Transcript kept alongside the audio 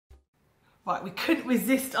Right, we couldn't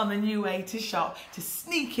resist on the new way to shop to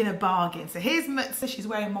sneak in a bargain. So here's Mutsa, she's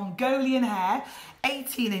wearing Mongolian hair,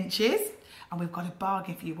 18 inches. And we've got a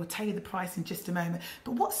bargain for you. We'll tell you the price in just a moment.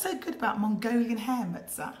 But what's so good about Mongolian hair,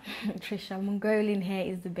 Mutsa? Trisha, Mongolian hair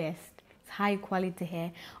is the best. It's high quality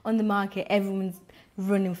hair. On the market, everyone's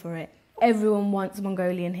running for it. Everyone wants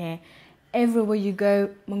Mongolian hair. Everywhere you go,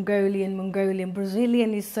 Mongolian.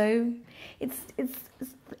 Brazilian is so...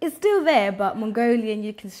 It's still there, but Mongolian,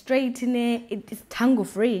 you can straighten it. It's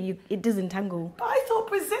tangle-free. It doesn't tangle. But I thought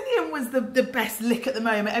Brazilian was the best lick at the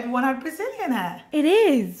moment. Everyone had Brazilian hair. It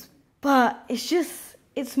is, but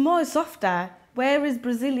it's more softer. Whereas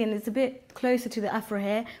Brazilian, it's a bit closer to the Afro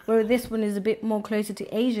hair, whereas this one is a bit more closer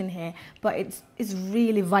to Asian hair. But it's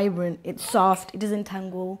really vibrant. It's soft. It doesn't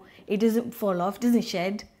tangle. It doesn't fall off. It doesn't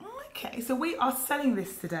shed. Okay, so we are selling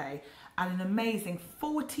this today at an amazing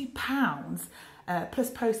 £40 plus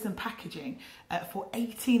post and packaging for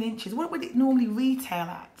 18 inches. What would it normally retail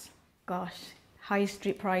at? Gosh, high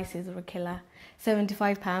street prices are a killer.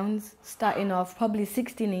 £75, starting off probably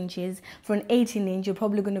 16 inches. For an 18 inch, you're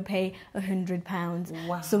probably going to pay £100.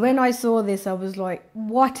 Wow. So when I saw this, I was like,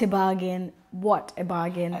 what a bargain, what a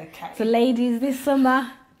bargain. Okay. So ladies, this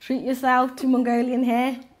summer, treat yourself to Mongolian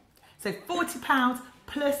hair. So £40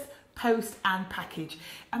 plus post and package.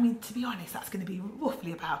 I mean, to be honest, that's going to be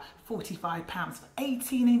roughly about £45 for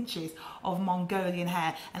 18 inches of Mongolian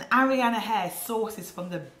hair. And Ariana Hair sources from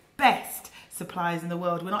the best suppliers in the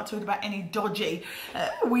world. We're not talking about any dodgy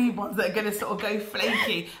weave ones that are going to sort of go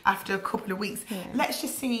flaky after a couple of weeks. Yeah. Let's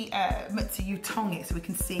just see, Mutsa, you tong it so we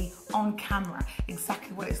can see on camera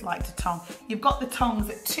exactly what it's like to tong. You've got the tongs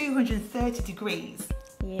at 230 degrees.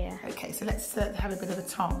 Yeah. Okay, so let's have a bit of a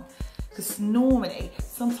tong. Because normally,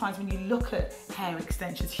 sometimes when you look at hair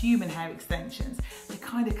extensions, human hair extensions, they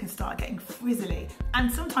kind of can start getting frizzly.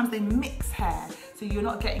 And sometimes they mix hair, so you're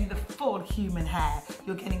not getting the full human hair.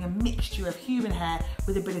 You're getting a mixture of human hair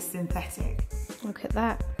with a bit of synthetic. Look at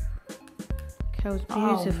that. Curl's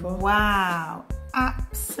beautiful. Oh, wow.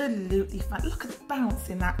 Absolutely fun. Look at the bounce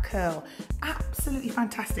in that curl. Absolutely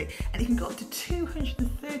fantastic. And it can go up to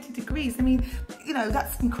 230 degrees. I mean, you know,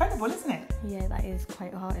 that's incredible, isn't it? Yeah, that is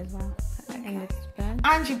quite hot as well. Okay.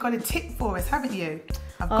 And you've got a tip for us, haven't you?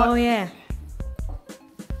 Yeah.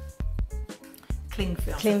 Cling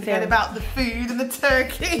film. Cling film. Forget about the food and the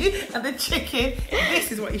turkey and the chicken.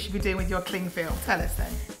 This is what you should be doing with your cling film. Tell us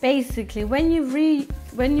then. Basically, when you've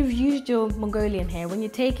used your Mongolian hair, when you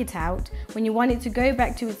take it out, when you want it to go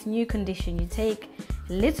back to its new condition, you take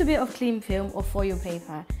a little bit of cling film or foil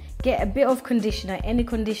paper. Get a bit of conditioner, any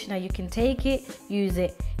conditioner, you can take it, use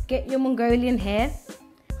it. Get your Mongolian hair.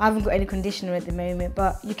 I haven't got any conditioner at the moment,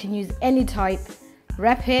 but you can use any type.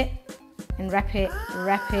 Wrap it and wrap it,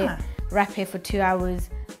 wrap it for 2 hours.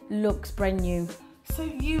 Looks brand new. So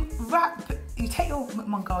you take your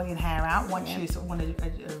Mongolian hair out once you sort of want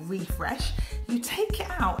a refresh. You take it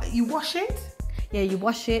out, you wash it? Yeah, you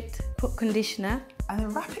wash it, put conditioner. And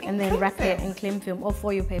then wrap it in cling film or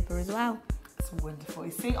foil paper as well. That's wonderful.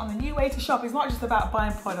 You see, on the new way to shop, it's not just about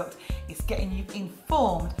buying product, it's getting you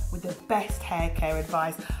informed with the best hair care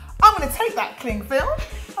advice. I'm going to take that cling film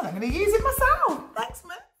and I'm going to use it myself. Thanks,